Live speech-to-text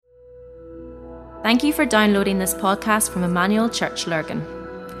Thank you for downloading this podcast from Emmanuel Church Lurgan.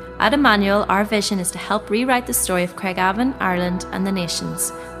 At Emmanuel, our vision is to help rewrite the story of Craigavon, Ireland and the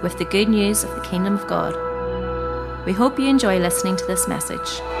nations with the good news of the Kingdom of God. We hope you enjoy listening to this message.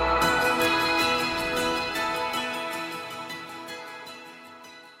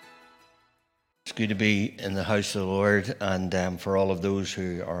 It's good to be in the house of the Lord, and for all of those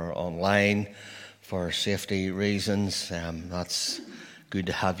who are online for safety reasons, that's good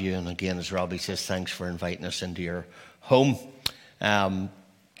to have you. And again, as Robbie says, thanks for inviting us into your home. The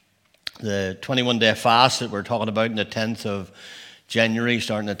 21-day fast that we're talking about on the 10th of January,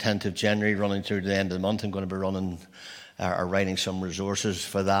 starting the 10th of January, running through to the end of the month. I'm going to be running or writing some resources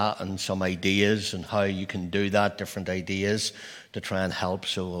for that and some ideas and how you can do that, different ideas to try and help.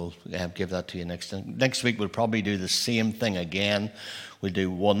 So we'll give that to you next week. We'll probably do the same thing again. We'll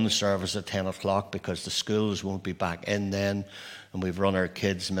do one service at 10 o'clock because the schools won't be back in then. And we've run our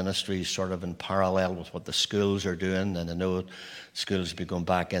kids' ministries sort of in parallel with what the schools are doing. And I know schools will be going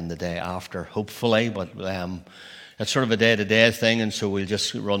back in the day after, hopefully. But it's sort of a day-to-day thing. And so we'll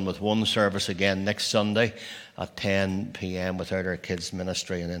just run with one service again next Sunday at 10 p.m. without our kids'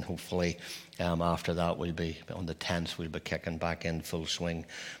 ministry. And then hopefully after that, we'll be on the 10th, we'll be kicking back in full swing,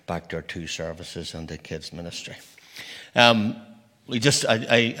 back to our two services and the kids' ministry. I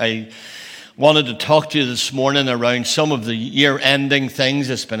wanted to talk to you this morning around some of the year-ending things.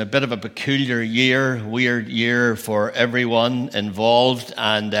 It's been a bit of a peculiar year, weird year for everyone involved.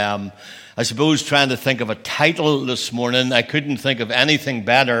 And I suppose trying to think of a title this morning, I couldn't think of anything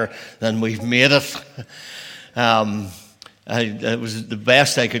better than We've Made It. It was the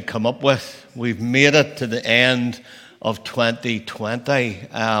best I could come up with. We've made it to the end of 2020.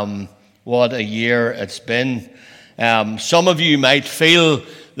 What a year it's been. Some of you might feel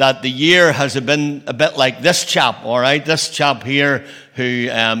that the year has been a bit like this chap, all right? This chap here who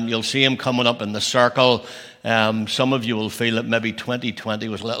you'll see him coming up in the circle. Some of you will feel that maybe 2020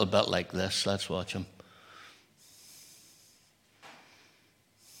 was a little bit like this. Let's watch him.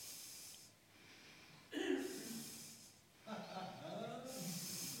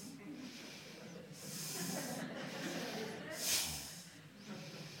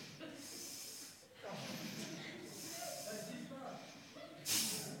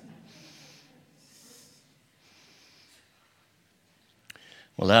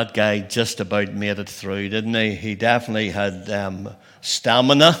 Well, that guy just about made it through, didn't he? He definitely had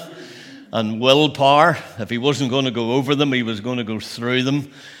stamina and willpower. If he wasn't going to go over them, he was going to go through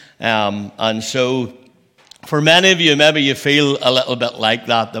them. And so for many of you, maybe you feel a little bit like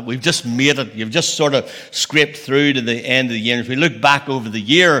that we've just made it. You've just sort of scraped through to the end of the year. If we look back over the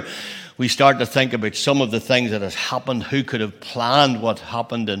year, we start to think about some of the things that has happened. Who could have planned what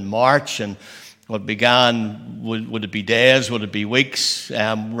happened in March and what began, would it be days, would it be weeks,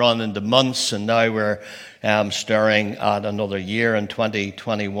 run into months, and now we're staring at another year in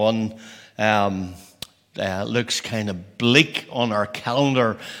 2021. Looks kind of bleak on our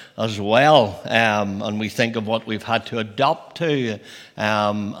calendar as well, and we think of what we've had to adapt to,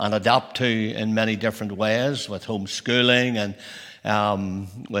 and adapt to in many different ways, with homeschooling and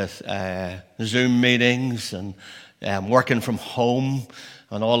with Zoom meetings and working from home,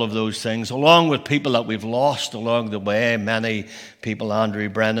 and all of those things, along with people that we've lost along the way. Many people, Andrew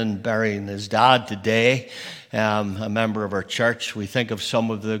Brennan burying his dad today, a member of our church. We think of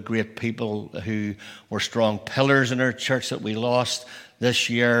some of the great people who were strong pillars in our church that we lost this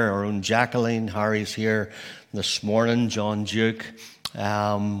year. Our own Jacqueline, Harry's here this morning, John Duke.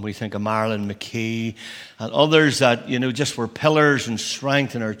 We think of Marilyn McKee and others that, just were pillars and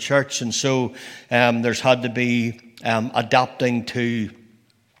strength in our church. And so there's had to be adapting to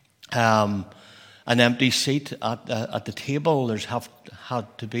an empty seat at the table. There's had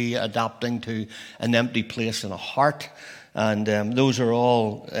to be adapting to an empty place in a heart, and those are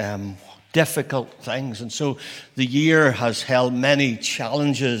all difficult things. And so the year has held many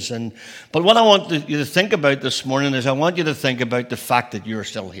challenges. But what I want you to think about this morning is I want you to think about the fact that you're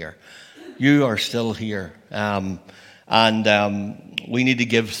still here. You are still here, and we need to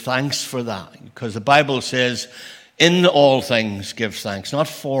give thanks for that, because the Bible says, in all things, give thanks, not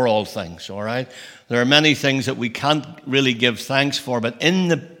for all things, all right? There are many things that we can't really give thanks for, but in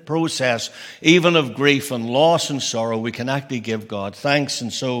the process, even of grief and loss and sorrow, we can actually give God thanks.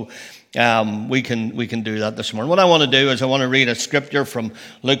 And so we can do that this morning. What I want to do is I want to read a scripture from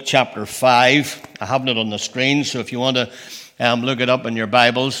Luke chapter 5. I have it on the screen, so if you want to look it up in your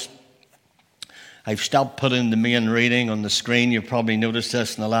Bibles. I've stopped putting the main reading on the screen. You've probably noticed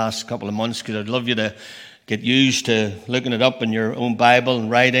this in the last couple of months, because I'd love you to get used to looking it up in your own Bible and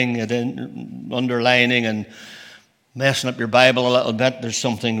writing it in, underlining and messing up your Bible a little bit, there's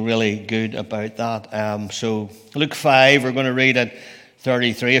something really good about that. So Luke 5, we're going to read at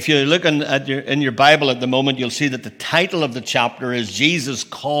 33. If you're looking at in your Bible at the moment, you'll see that the title of the chapter is Jesus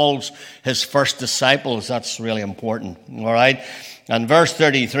Calls His First Disciples. That's really important, all right? And verse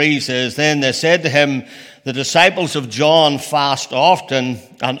 33 says, Then they said to him, The disciples of John fast often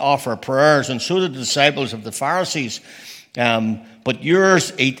and offer prayers, and so do the disciples of the Pharisees. But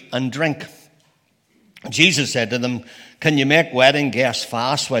yours eat and drink. Jesus said to them, Can you make wedding guests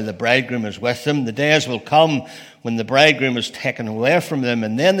fast while the bridegroom is with them? The days will come when the bridegroom is taken away from them,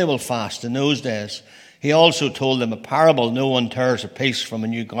 and then they will fast in those days. He also told them a parable. No one tears a piece from a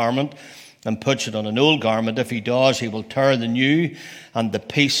new garment and puts it on an old garment. If he does, he will tear the new, and the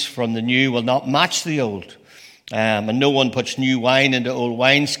piece from the new will not match the old. And no one puts new wine into old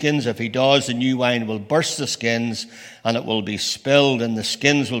wineskins. If he does, the new wine will burst the skins, and it will be spilled, and the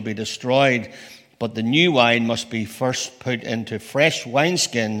skins will be destroyed. But the new wine must be first put into fresh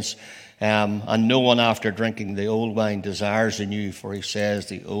wineskins, and no one after drinking the old wine desires the new, for he says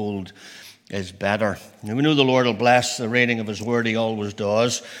the old is better. And we know the Lord will bless the reading of his word. He always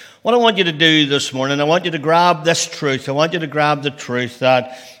does. What I want you to do this morning, I want you to grab this truth. I want you to grab the truth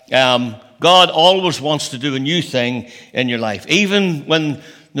that God always wants to do a new thing in your life. Even when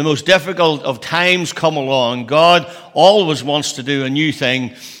the most difficult of times come along, God always wants to do a new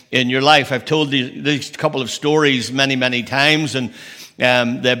thing in your life. I've told these couple of stories many, many times, and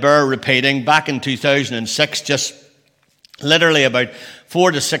they bear repeating. Back in 2006, just literally about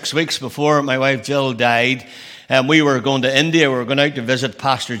 4 to 6 weeks before my wife Jill died, we were going to India. We were going out to visit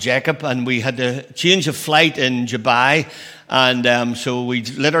Pastor Jacob, and we had to change a flight in Dubai. And so we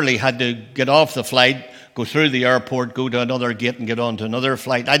literally had to get off the flight, go through the airport, go to another gate and get on to another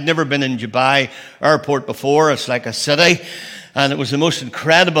flight. I'd never been in Dubai airport before. It's like a city. And it was the most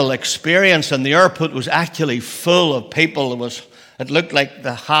incredible experience. And the airport was actually full of people. It looked like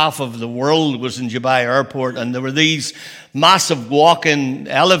the half of the world was in Dubai airport. And there were these massive walk-in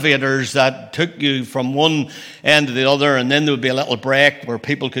elevators that took you from one end to the other. And then there would be a little break where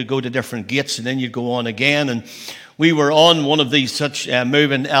people could go to different gates. And then you'd go on again. And we were on one of these such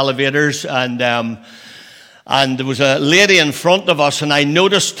moving elevators. And there was a lady in front of us, and I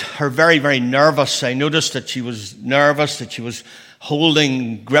noticed her very, very nervous. I noticed that she was nervous, that she was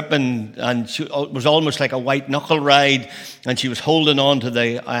holding, gripping, and it was almost like a white knuckle ride, and she was holding on to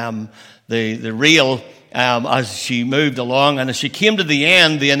the rail as she moved along. And as she came to the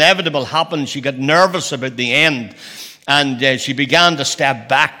end, the inevitable happened. She got nervous about the end, and she began to step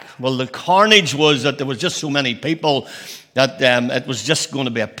back. Well, the carnage was that there was just so many people that it was just going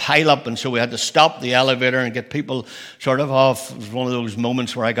to be a pile-up, and so we had to stop the elevator and get people sort of off. It was one of those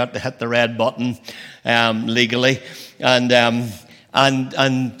moments where I got to hit the red button legally, and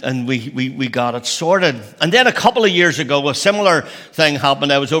we got it sorted. And then a couple of years ago, a similar thing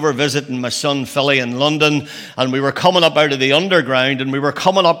happened. I was over visiting my son Philly in London, and we were coming up out of the underground, and we were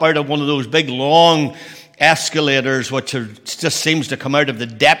coming up out of one of those big long escalators, which just seems to come out of the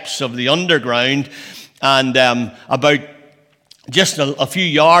depths of the underground, and about just a few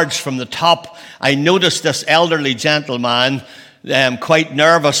yards from the top, I noticed this elderly gentleman, quite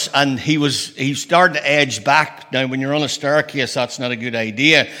nervous, and he started to edge back. Now, when you're on a staircase, that's not a good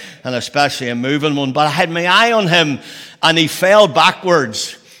idea, and especially a moving one. But I had my eye on him, and he fell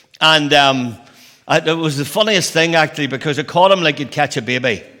backwards. And it was the funniest thing, actually, because I caught him like you'd catch a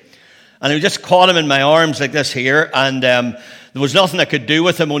baby. And I just caught him in my arms like this here, and there was nothing I could do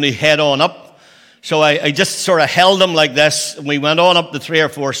with him, only head on up. So I just sort of held him like this, and we went on up the 3 or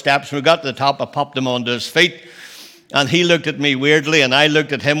 4 steps. When we got to the top, I popped him onto his feet, and he looked at me weirdly, and I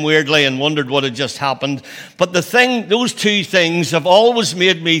looked at him weirdly and wondered what had just happened. But those two things have always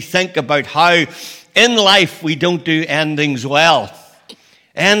made me think about how in life we don't do endings well.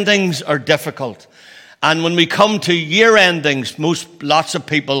 Endings are difficult. And when we come to year endings, lots of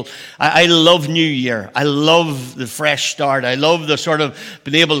people, I love New Year. I love the fresh start. I love the sort of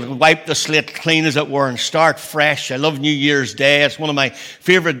being able to wipe the slate clean, as it were, and start fresh. I love New Year's Day. It's one of my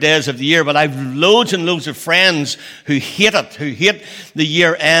favorite days of the year. But I've loads and loads of friends who hate it, who hate the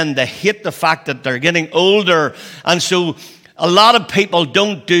year end. They hate the fact that they're getting older. And so a lot of people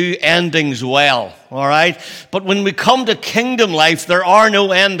don't do endings well, all right? But when we come to kingdom life, there are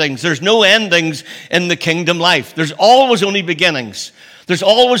no endings. There's no endings in the kingdom life. There's always only beginnings. There's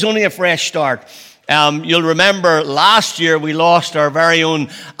always only a fresh start. You'll remember last year we lost our very own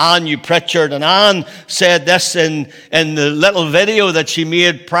Ann New Pritchard, and Ann said this in the little video that she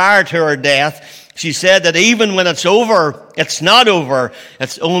made prior to her death. She said that even when it's over, it's not over.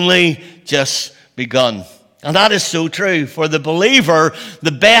 It's only just begun. And that is so true. For the believer,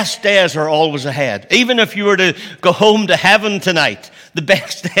 the best days are always ahead. Even if you were to go home to heaven tonight, the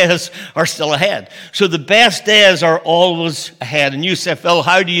best days are still ahead. So the best days are always ahead. And you say, Phil,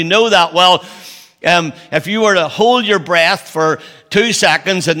 how do you know that? Well, if you were to hold your breath for 2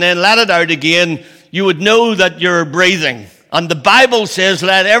 seconds and then let it out again, you would know that you're breathing. And the Bible says,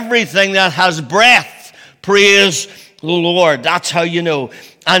 let everything that has breath praise the Lord. That's how you know.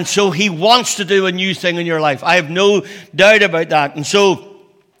 And so he wants to do a new thing in your life. I have no doubt about that. And so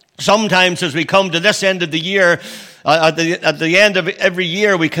sometimes as we come to this end of the year, at the end of every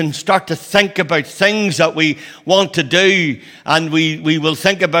year, we can start to think about things that we want to do. And we will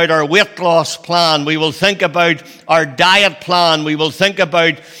think about our weight loss plan. We will think about our diet plan. We will think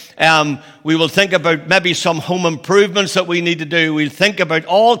about maybe some home improvements that we need to do. We'll think about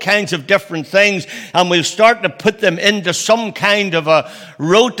all kinds of different things, and we'll start to put them into some kind of a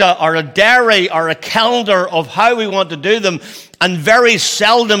rota or a diary or a calendar of how we want to do them. And very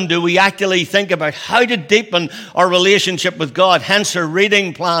seldom do we actually think about how to deepen our relationship with God. Hence our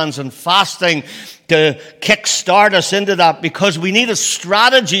reading plans and fasting to kickstart us into that, because we need a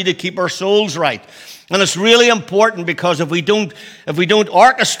strategy to keep our souls right. And it's really important, because if we don't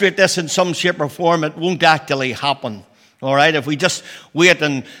orchestrate this in some shape or form, it won't actually happen. All right? If we just wait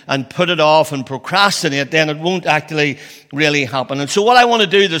and put it off and procrastinate, then it won't actually really happen. And so what I want to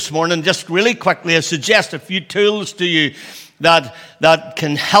do this morning, just really quickly, is suggest a few tools to you that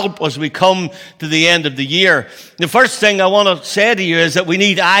can help as we come to the end of the year. The first thing I want to say to you is that we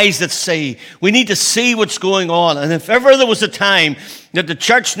need eyes that see. We need to see what's going on. And if ever there was a time that the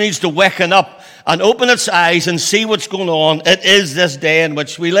church needs to waken up and open its eyes and see what's going on, it is this day in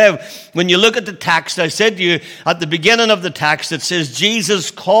which we live. When you look at the text, I said to you at the beginning of the text, it says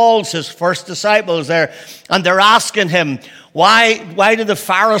Jesus calls his first disciples there, and they're asking him, why did the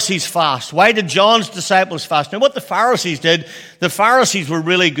Pharisees fast? Why did John's disciples fast? Now, what the Pharisees did, the Pharisees were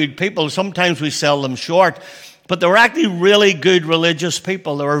really good people. Sometimes we sell them short, but they were actually really good religious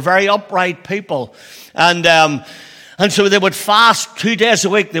people. They were very upright people. And so they would fast 2 days a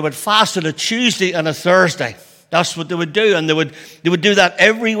week. They would fast on a Tuesday and a Thursday. That's what they would do, and they would do that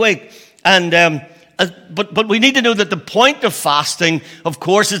every week. And but we need to know that the point of fasting, of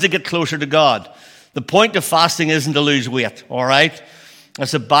course, is to get closer to God. The point of fasting isn't to lose weight, all right?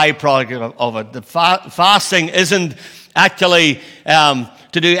 That's a byproduct of it. The fasting isn't actually to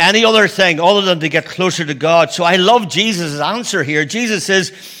do any other thing other than to get closer to God. So I love Jesus' answer here. Jesus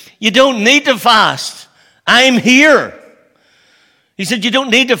says, you don't need to fast. I'm here. He said, you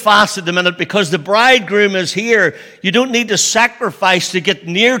don't need to fast at the minute because the bridegroom is here. You don't need to sacrifice to get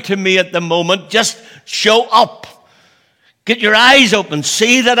near to me at the moment. Just show up. Get your eyes open.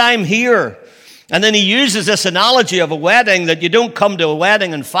 See that I'm here. And then he uses this analogy of a wedding, that you don't come to a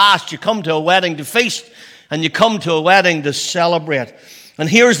wedding and fast. You come to a wedding to feast, and you come to a wedding to celebrate. And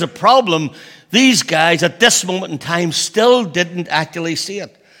here's the problem. These guys at this moment in time still didn't actually see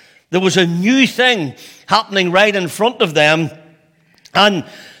it. There was a new thing happening right in front of them, and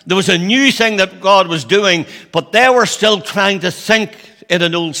there was a new thing that God was doing, but they were still trying to think in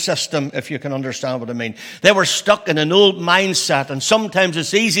an old system, if you can understand what I mean. They were stuck in an old mindset, and sometimes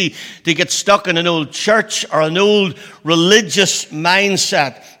it's easy to get stuck in an old church or an old religious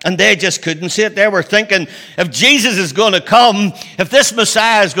mindset, and they just couldn't see it. They were thinking, if Jesus is going to come, if this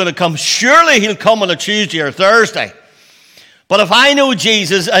Messiah is going to come, surely he'll come on a Tuesday or Thursday. But if I know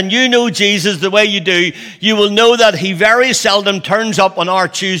Jesus and you know Jesus the way you do, you will know that he very seldom turns up on our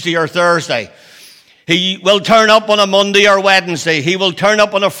Tuesday or Thursday. He will turn up on a Monday or Wednesday. He will turn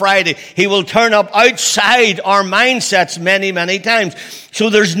up on a Friday. He will turn up outside our mindsets many, many times. So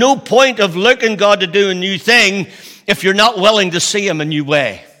there's no point of looking God to do a new thing if you're not willing to see him a new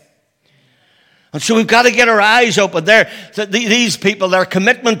way. And so we've got to get our eyes open. These people, their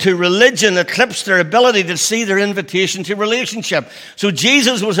commitment to religion eclipsed their ability to see their invitation to relationship. So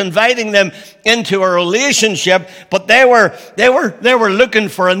Jesus was inviting them into a relationship, but they were looking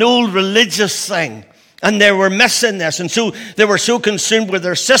for an old religious thing. And they were missing this. And so they were so consumed with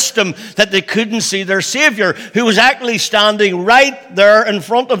their system that they couldn't see their Savior, who was actually standing right there in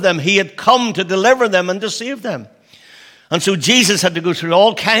front of them. He had come to deliver them and to save them. And so Jesus had to go through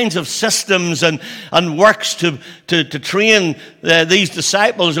all kinds of systems and works to train these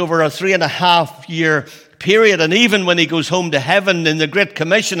disciples over a 3.5 year period. And even when he goes home to heaven in the Great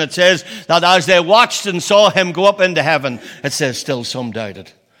Commission, it says that as they watched and saw him go up into heaven, it says still some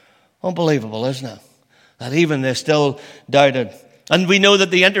doubted. Unbelievable, isn't it? That even they still doubted. And we know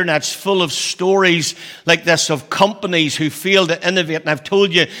that the internet's full of stories like this of companies who fail to innovate. And I've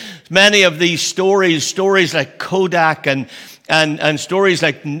told you many of these stories like Kodak and stories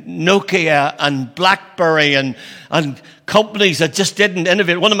like Nokia and BlackBerry and companies that just didn't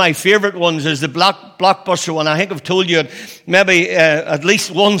innovate. One of my favorite ones is the Blockbuster one. I think I've told you maybe at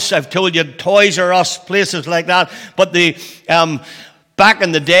least once. I've told you Toys R Us, places like that. But back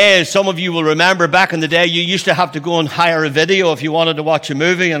in the day, some of you will remember, back in the day, you used to have to go and hire a video if you wanted to watch a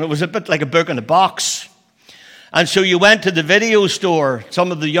movie, and it was a bit like a book in a box. And so you went to the video store.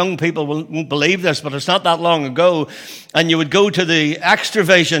 Some of the young people won't believe this, but it's not that long ago. And you would go to the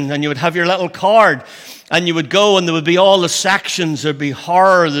Extravision, and you would have your little card. And you would go, and there would be all the sections. There'd be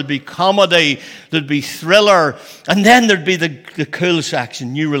horror, there'd be comedy, there'd be thriller. And then there'd be the cool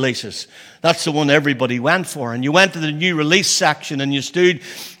section, new releases. That's the one everybody went for. And you went to the new release section, and you stood,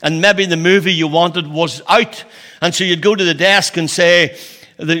 and maybe the movie you wanted was out. And so you'd go to the desk and say,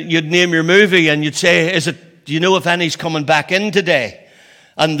 you'd name your movie, and you'd say, do you know if any's coming back in today?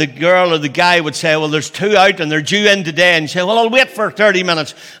 And the girl or the guy would say, well, there's 2 out and they're due in today. And you say, well, I'll wait for 30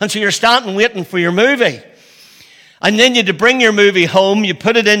 minutes. And so you're standing waiting for your movie. And then you had to bring your movie home. You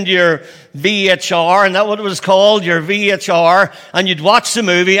put it into your VHR, and that's what it was called, your VHR. And you'd watch the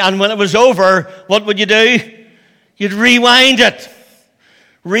movie. And when it was over, what would you do? You'd rewind it.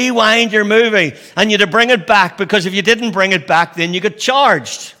 Rewind your movie. And you had to bring it back, because if you didn't bring it back, then you got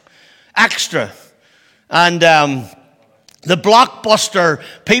charged extra. And the Blockbuster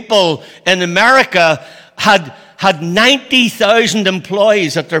people in America had 90,000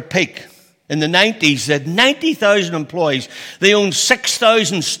 employees at their peak. In the 90s, they had 90,000 employees. They owned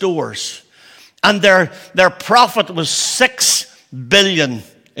 6,000 stores. And their profit was $6 billion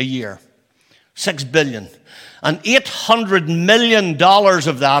a year. $6 billion. And $800 million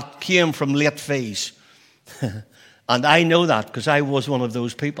of that came from late fees. And I know that because I was one of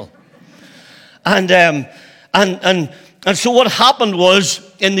those people. And so what happened was,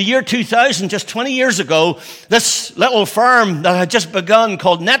 in the year 2000, just 20 years ago, this little firm that had just begun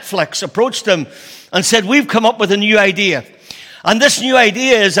called Netflix approached them and said, we've come up with a new idea. And this new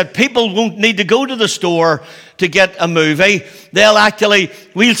idea is that people won't need to go to the store to get a movie.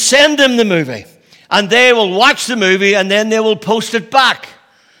 We'll send them the movie. And they will watch the movie, and then they will post it back.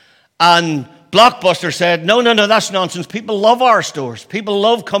 And Blockbuster said, no, that's nonsense. People love our stores. People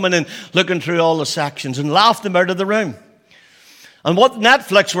love coming in, looking through all the sections, and laughed them out of the room. And what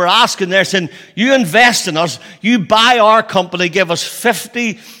Netflix were asking, they're saying, you invest in us, you buy our company, give us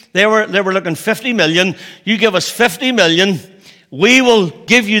 50, they were looking 50 million, you give us 50 million, we will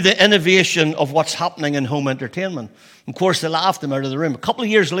give you the innovation of what's happening in home entertainment. Of course, they laughed them out of the room. A couple of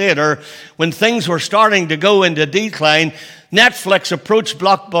years later, when things were starting to go into decline, Netflix approached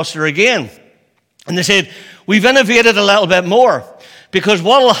Blockbuster again. And they said, we've innovated a little bit more. Because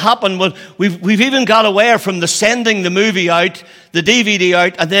what will happen, we've even got away from sending the movie out, the DVD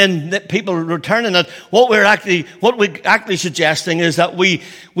out, and then people returning it. What we're actually suggesting is that we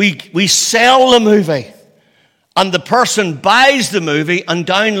sell the movie. And the person buys the movie and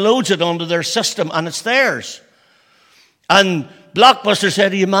downloads it onto their system, and it's theirs. And Blockbuster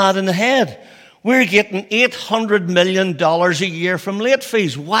said, are you mad in the head? We're getting $800 million a year from late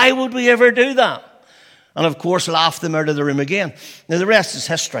fees. Why would we ever do that? And of course, laughed them out of the room again. Now, the rest is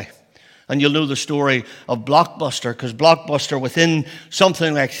history. And you'll know the story of Blockbuster, because Blockbuster, within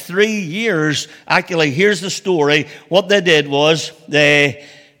something like 3 years, actually, here's the story. What they did was they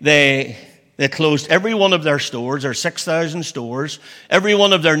closed every one of their stores, their 6,000 stores. Every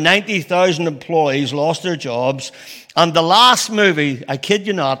one of their 90,000 employees lost their jobs. And the last movie, I kid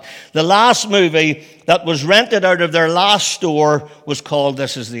you not, the last movie that was rented out of their last store was called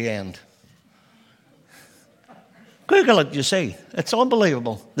This Is the End. Google it, you see. It's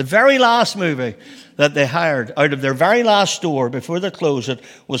unbelievable. The very last movie that they hired out of their very last store before they closed it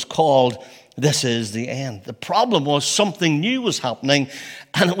was called This Is the End. The problem was something new was happening,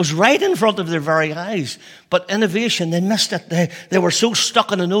 and it was right in front of their very eyes. But innovation, they missed it. They were so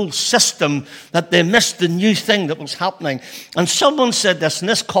stuck in an old system that they missed the new thing that was happening. And someone said this, and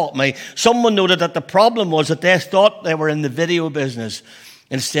this caught me. Someone noted that the problem was that they thought they were in the video business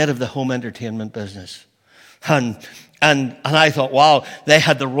instead of the home entertainment business. And I thought, wow, they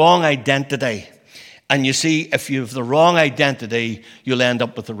had the wrong identity. And you see, if you have the wrong identity, you'll end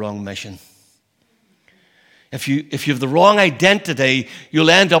up with the wrong mission. If you have the wrong identity, you'll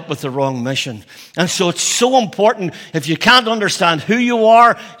end up with the wrong mission. And so it's so important. If you can't understand who you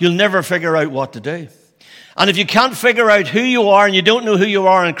are, you'll never figure out what to do. And if you can't figure out who you are and you don't know who you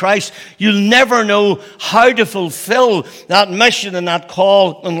are in Christ, you'll never know how to fulfill that mission and that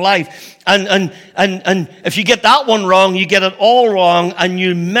call in life. And if you get that one wrong, you get it all wrong, and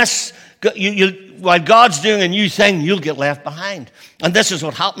you miss, while God's doing a new thing, you'll get left behind. And this is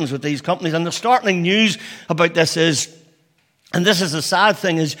what happens with these companies. And the startling news about this is, and this is the sad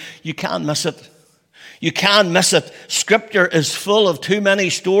thing, is you can't miss it. You can't miss it. Scripture is full of too many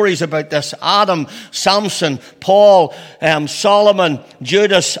stories about this. Adam, Samson, Paul, Solomon,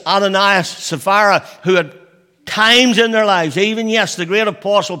 Judas, Ananias, Sapphira, who had times in their lives, even, yes, the great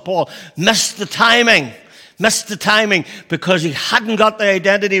apostle Paul, missed the timing because he hadn't got the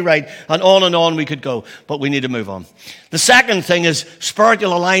identity right, and on we could go. But we need to move on. The second thing is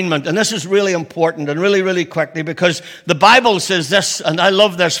spiritual alignment, and this is really important, and really, really quickly, because the Bible says this, and I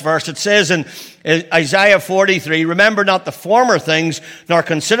love this verse. It says in Isaiah 43, remember not the former things, nor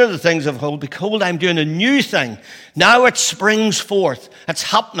consider the things of old. Behold, I'm doing a new thing. Now it springs forth. It's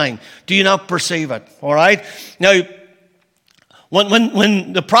happening. Do you not perceive it? All right? Now,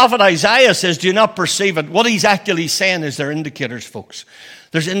 when the prophet Isaiah says, do you not perceive it, what he's actually saying is they're indicators, folks.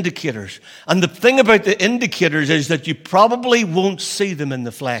 There's indicators. And the thing about the indicators is that you probably won't see them in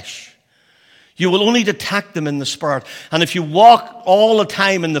the flesh. You will only detect them in the spirit. And if you walk all the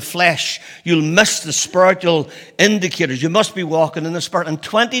time in the flesh, you'll miss the spiritual indicators. You must be walking in the spirit. And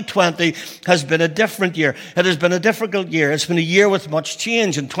 2020 has been a different year. It has been a difficult year. It's been a year with much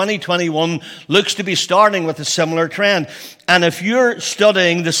change. And 2021 looks to be starting with a similar trend. And if you're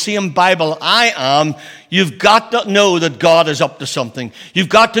studying the same Bible I am, you've got to know that God is up to something. You've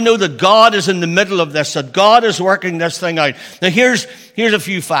got to know that God is in the middle of this, that God is working this thing out. Now here's a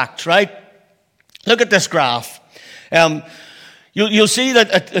few facts, right? Look at this graph. You'll see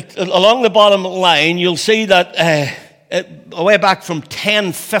that along the bottom line, you'll see that way back from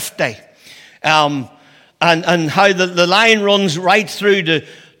 1050, and how the line runs right through to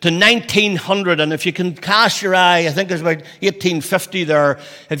 1900. And if you can cast your eye, I think it's about 1850 there.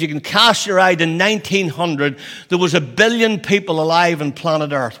 If you can cast your eye to 1900, there was 1 billion people alive on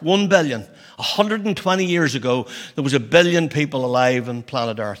planet Earth. 1 billion. 120 years ago, there was 1 billion people alive on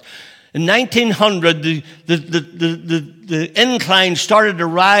planet Earth. In 1900, the incline started to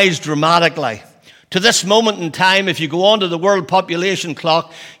rise dramatically. To this moment in time, if you go onto the world population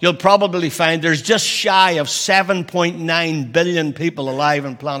clock, you'll probably find there's just shy of 7.9 billion people alive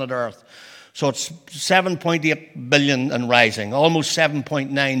on planet Earth. So it's 7.8 billion and rising, almost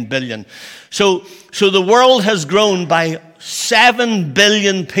 7.9 billion. So the world has grown by 7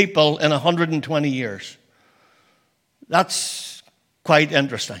 billion people in 120 years. That's quite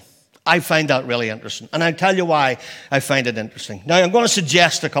interesting. I find that really interesting. And I'll tell you why I find it interesting. Now, I'm going to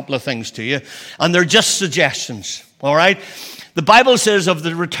suggest a couple of things to you, and they're just suggestions, all right? The Bible says of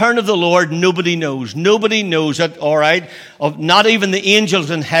the return of the Lord, nobody knows. Nobody knows it, all right? Not even the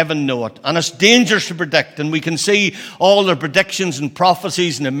angels in heaven know it. And it's dangerous to predict. And we can see all the predictions and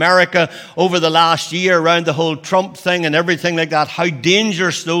prophecies in America over the last year around the whole Trump thing and everything like that, how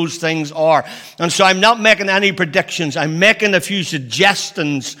dangerous those things are. And so I'm not making any predictions. I'm making a few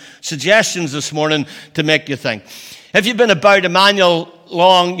suggestions this morning to make you think. If you've been about Emmanuel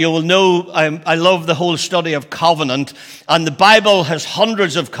long, you will know I love the whole study of covenant, and the Bible has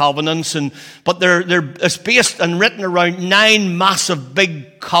hundreds of covenants, but it's based and written around 9 massive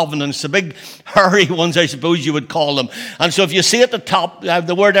big covenants, the big hairy ones, I suppose you would call them. And so if you see at the top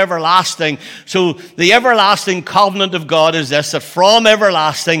the word everlasting, so the everlasting covenant of God is this, that from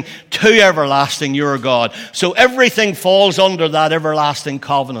everlasting to everlasting you're God. So everything falls under that everlasting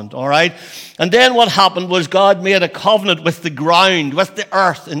covenant, all right? And then what happened was God made a covenant with the ground, with the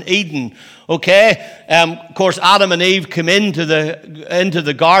earth in Eden. Okay, of course, Adam and Eve came into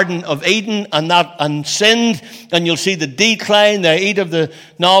the Garden of Eden and sinned, and you'll see the decline. They eat of the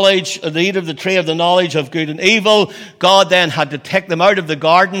tree of the knowledge of good and evil. God then had to take them out of the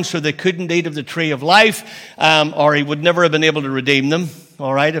garden so they couldn't eat of the tree of life, or He would never have been able to redeem them.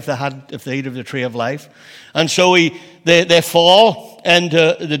 All right, if they eat of the tree of life, and so they fall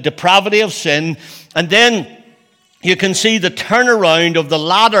into the depravity of sin, and then you can see the turnaround of the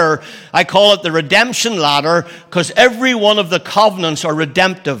ladder. I call it the redemption ladder, because every one of the covenants are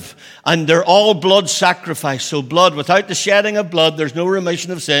redemptive, and they're all blood sacrifice. So blood, without the shedding of blood, there's no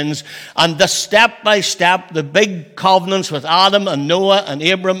remission of sins. And the step by step, the big covenants with Adam and Noah and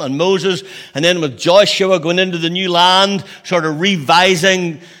Abram and Moses, and then with Joshua going into the new land, sort of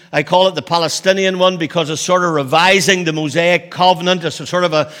revising. I call it the Palestinian one because it's sort of revising the Mosaic covenant. It's a sort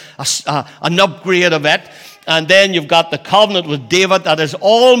of an upgrade of it. And then you've got the covenant with David that is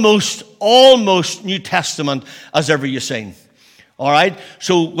almost New Testament as ever you've seen. All right?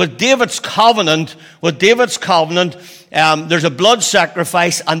 So with David's covenant, there's a blood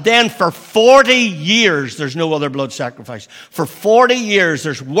sacrifice, and then for 40 years, there's no other blood sacrifice. For 40 years,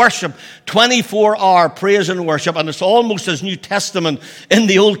 there's worship, 24-hour praise and worship, and it's almost as New Testament in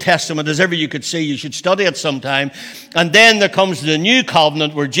the Old Testament as ever you could see. You should study it sometime. And then there comes the new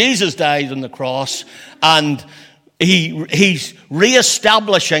covenant where Jesus died on the cross, and He's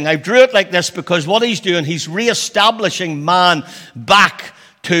reestablishing. I drew it like this because what he's doing, he's reestablishing man back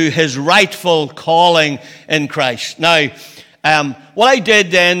to his rightful calling in Christ. Now, what I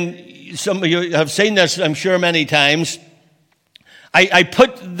did then, some of you have seen this, I'm sure, many times. I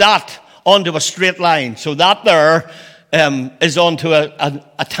put that onto a straight line. So that there is onto a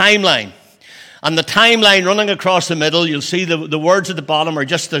timeline. And the timeline running across the middle, you'll see the words at the bottom are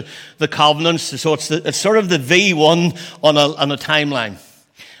just the covenants. So it's sort of the V1 on a timeline.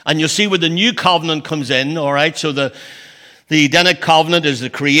 And you'll see where the new covenant comes in, all right? So the Edenic covenant is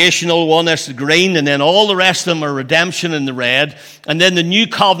the creational one, that's the green, and then all the rest of them are redemption in the red. And then the new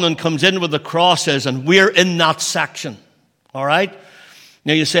covenant comes in where the cross is, and we're in that section, all right?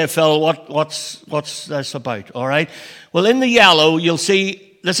 Now you say, Phil, what's this about, all right? Well, in the yellow, you'll see.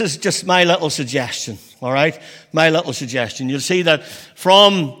 This is just my little suggestion, all right? My little suggestion. You'll see that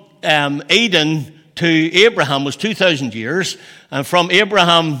from Eden to Abraham was 2,000 years, and from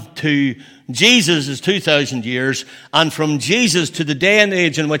Abraham to Jesus is 2,000 years, and from Jesus to the day and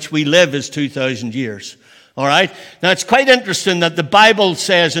age in which we live is 2,000 years. All right? Now, it's quite interesting that the Bible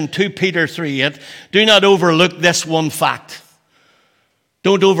says in 2 Peter 3:8, do not overlook this one fact.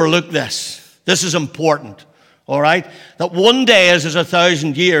 Don't overlook this. This is important. All right? That one day is as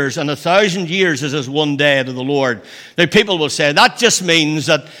 1,000 years, and 1,000 years is as one day to the Lord. Now, people will say, that just means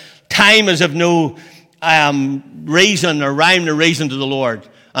that time is of no reason or rhyme or reason to the Lord.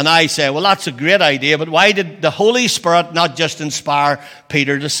 And I say, well, that's a great idea, but why did the Holy Spirit not just inspire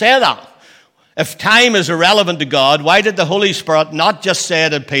Peter to say that? If time is irrelevant to God, why did the Holy Spirit not just say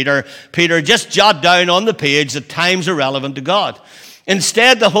to Peter, just jot down on the page that time's irrelevant to God?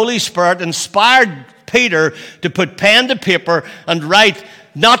 Instead, the Holy Spirit inspired Peter to put pen to paper and write,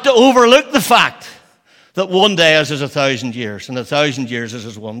 not to overlook the fact that one day is as 1,000 years, and 1,000 years is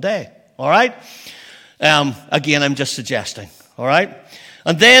as one day. All right? Again, I'm just suggesting. All right?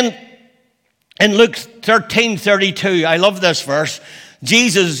 And then in Luke 13:32, I love this verse.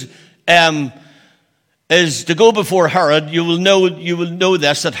 Jesus is to go before Herod. You will know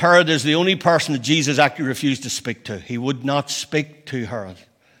this, that Herod is the only person that Jesus actually refused to speak to. He would not speak to Herod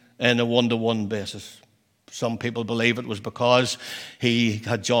in a one-to-one basis. Some people believe it was because he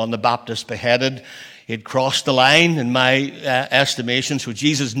had John the Baptist beheaded. He'd crossed the line, in my estimation. So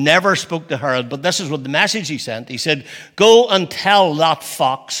Jesus never spoke to Herod. But this is what the message he sent. He said, go and tell that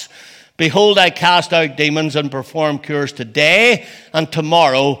fox, behold, I cast out demons and perform cures today and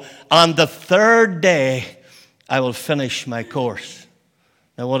tomorrow, and the third day I will finish my course.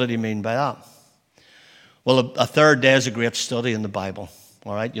 Now, what did he mean by that? Well, a third day is a great study in the Bible.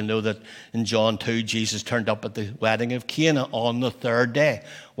 All right, you'll know that in John 2, Jesus turned up at the wedding of Cana on the third day.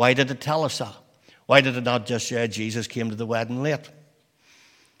 Why did it tell us that? Why did it not just say Jesus came to the wedding late?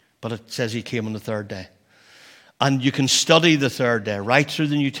 But it says he came on the third day. And you can study the third day right through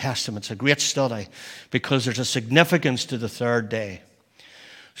the New Testament. It's a great study because there's a significance to the third day.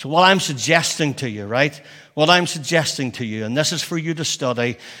 So what I'm suggesting to you, right? What I'm suggesting to you, and this is for you to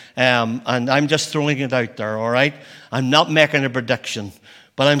study, and I'm just throwing it out there, all right? I'm not making a prediction,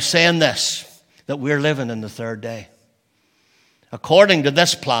 but I'm saying this, that we're living in the third day. According to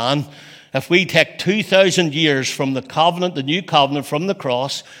this plan, if we take 2,000 years from the covenant, the new covenant from the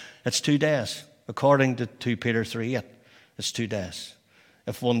cross, it's 2 days. According to 2 Peter 3:8, it's 2 days.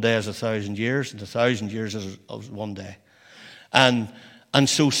 If one day is 1,000 years, and 1,000 years is 1 day. And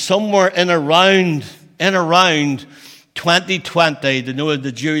so somewhere in around 2020,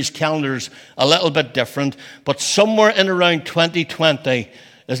 the Jewish calendar's a little bit different, but somewhere in around 2020,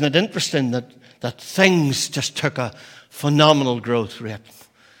 isn't it interesting that things just took a phenomenal growth rate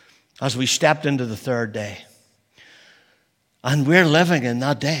as we stepped into the third day. And we're living in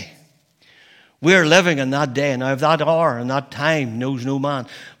that day. We're living in that day. Now, if that hour and that time knows no man,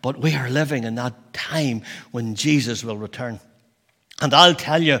 but we are living in that time when Jesus will return. And I'll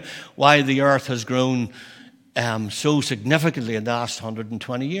tell you why the earth has grown so significantly in the last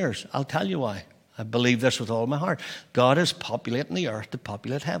 120 years. I'll tell you why. I believe this with all my heart. God is populating the earth to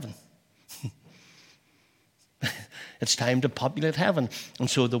populate heaven. It's time to populate heaven. And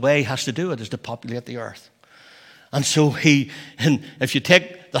so the way he has to do it is to populate the earth. And so and if you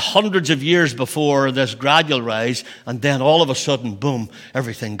take the hundreds of years before this gradual rise, and then all of a sudden, boom,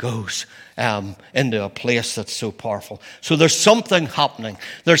 everything goes into a place that's so powerful. So there's something happening.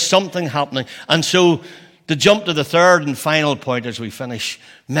 There's something happening. And so to jump to the third and final point as we finish,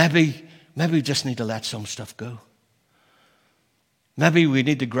 maybe we just need to let some stuff go. Maybe we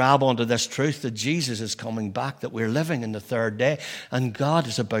need to grab onto this truth that Jesus is coming back, that we're living in the third day, and God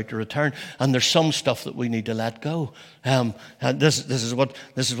is about to return. And there's some stuff that we need to let go. And this is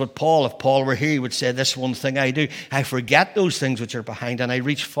what Paul, if Paul were here, he would say, this one thing I do, I forget those things which are behind, and I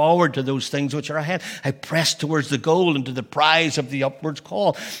reach forward to those things which are ahead. I press towards the goal and to the prize of the upwards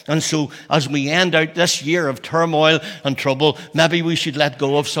call. And so as we end out this year of turmoil and trouble, maybe we should let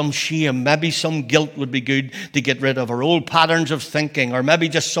go of some shame. Maybe some guilt would be good to get rid of, or old patterns of thinking, or maybe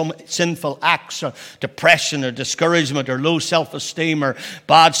just some sinful acts, or depression, or discouragement, or low self-esteem, or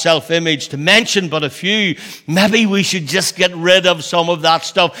bad self-image, to mention but a few. Maybe we should just get rid of some of that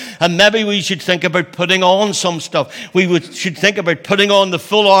stuff, and maybe we should think about putting on some stuff. Should think about putting on the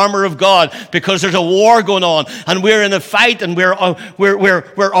full armor of God, because there's a war going on, and we're in a fight, and we're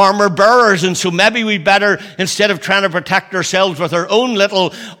armor bearers, and so maybe we better, instead of trying to protect ourselves with our own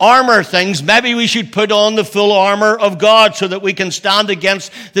little armor things, maybe we should put on the full armor of God so that we can stand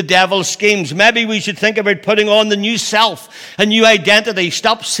against the devil's schemes. Maybe we should think about putting on the new self, a new identity.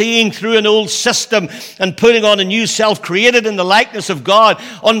 Stop seeing through an old system and putting on a new self created in the likeness of God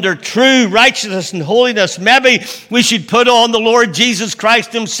under true righteousness and holiness. Maybe we should put on the Lord Jesus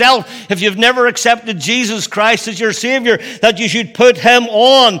Christ himself. If you've never accepted Jesus Christ as your Savior, that you should put him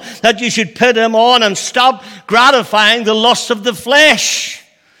on, and stop gratifying the lusts of the flesh.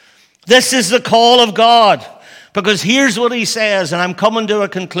 This is the call of God. Because here's what he says, and I'm coming to a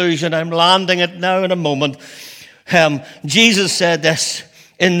conclusion. I'm landing it now in a moment. Jesus said this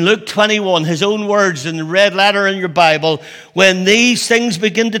in Luke 21, his own words in the red letter in your Bible. When these things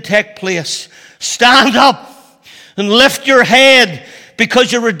begin to take place, stand up and lift your head,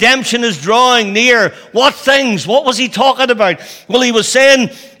 because your redemption is drawing near. What things? What was he talking about? Well, he was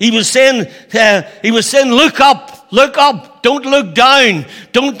saying, look up, look up. Don't look down.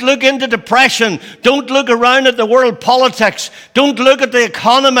 Don't look into depression. Don't look around at the world politics. Don't look at the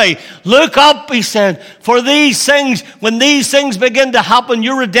economy. Look up, he said, for these things, when these things begin to happen,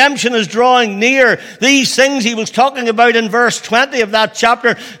 your redemption is drawing near. These things he was talking about in verse 20 of that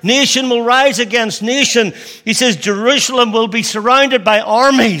chapter. Nation will rise against nation. He says Jerusalem will be surrounded by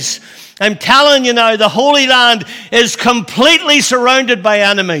armies. I'm telling you now, the Holy Land is completely surrounded by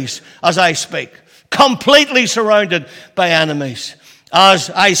enemies as I speak. Completely surrounded by enemies as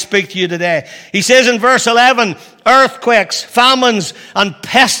I speak to you today. He says in verse 11, earthquakes, famines, and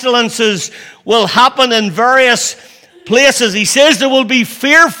pestilences will happen in various places. He says there will be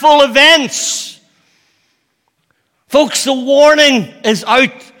fearful events. Folks, the warning is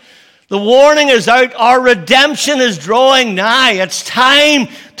out. The warning is out. Our redemption is drawing nigh. It's time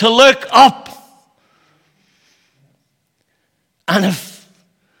to look up. And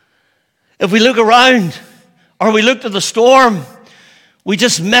if we look around, or we look to the storm, we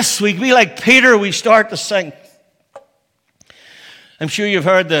just miss. We be like Peter, we start to sink. I'm sure you've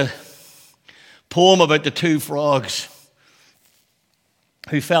heard the poem about the two frogs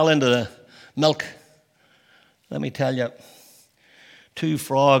who fell into the milk. Let me tell you, two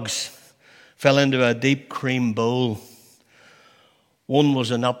frogs fell into a deep cream bowl. One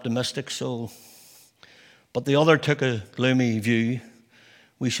was an optimistic soul, but the other took a gloomy view.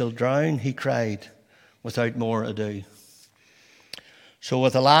 We shall drown, he cried, without more ado. So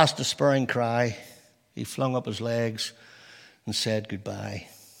with a last despairing cry, he flung up his legs and said goodbye.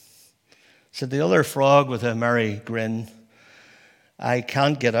 Said the other frog with a merry grin, I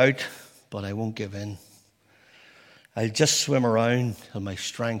can't get out, but I won't give in. I'll just swim around till my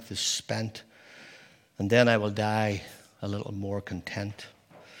strength is spent, and then I will die a little more content.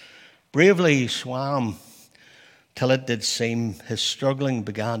 Bravely he swam, till it did seem his struggling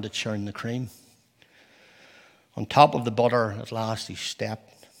began to churn the cream. On top of the butter at last he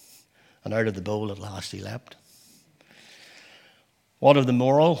stepped, and out of the bowl at last he leapt. What of the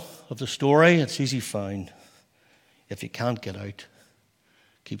moral of the story? It's easy found. If you can't get out,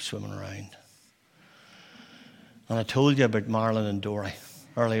 keep swimming around. And I told you about Marlon and Dory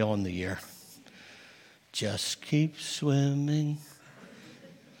early on in the year. Just keep swimming,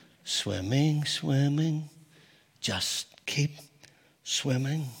 swimming, swimming. Just keep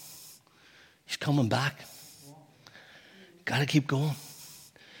swimming. He's coming back. Got to keep going.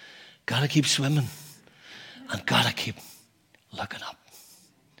 Got to keep swimming. And got to keep looking up.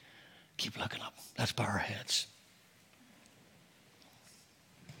 Keep looking up. Let's bow our heads.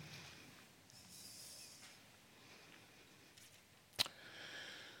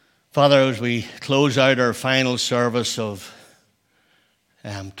 Father, as we close out our final service of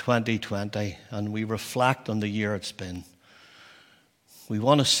 2020 and we reflect on the year it's been, we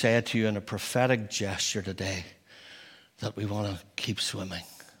want to say to you in a prophetic gesture today that we want to keep swimming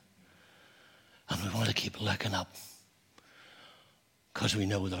and we want to keep looking up because we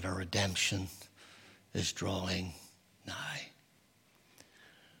know that our redemption is drawing nigh.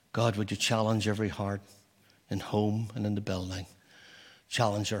 God, would you challenge every heart in home and in the building?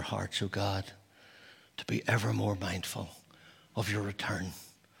 Challenge our hearts, O God, to be ever more mindful of your return,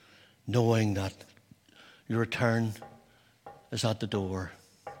 knowing that your return is at the door.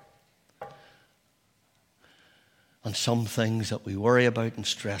 And some things that we worry about and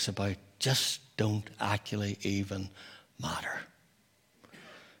stress about just don't actually even matter.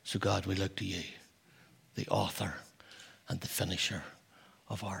 So God, we look to you, the author and the finisher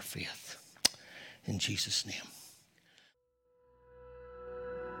of our faith. In Jesus' name.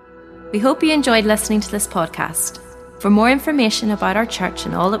 We hope you enjoyed listening to this podcast. For more information about our church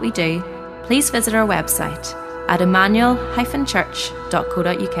and all that we do, please visit our website at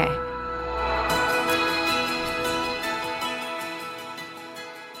emmanuel-church.co.uk.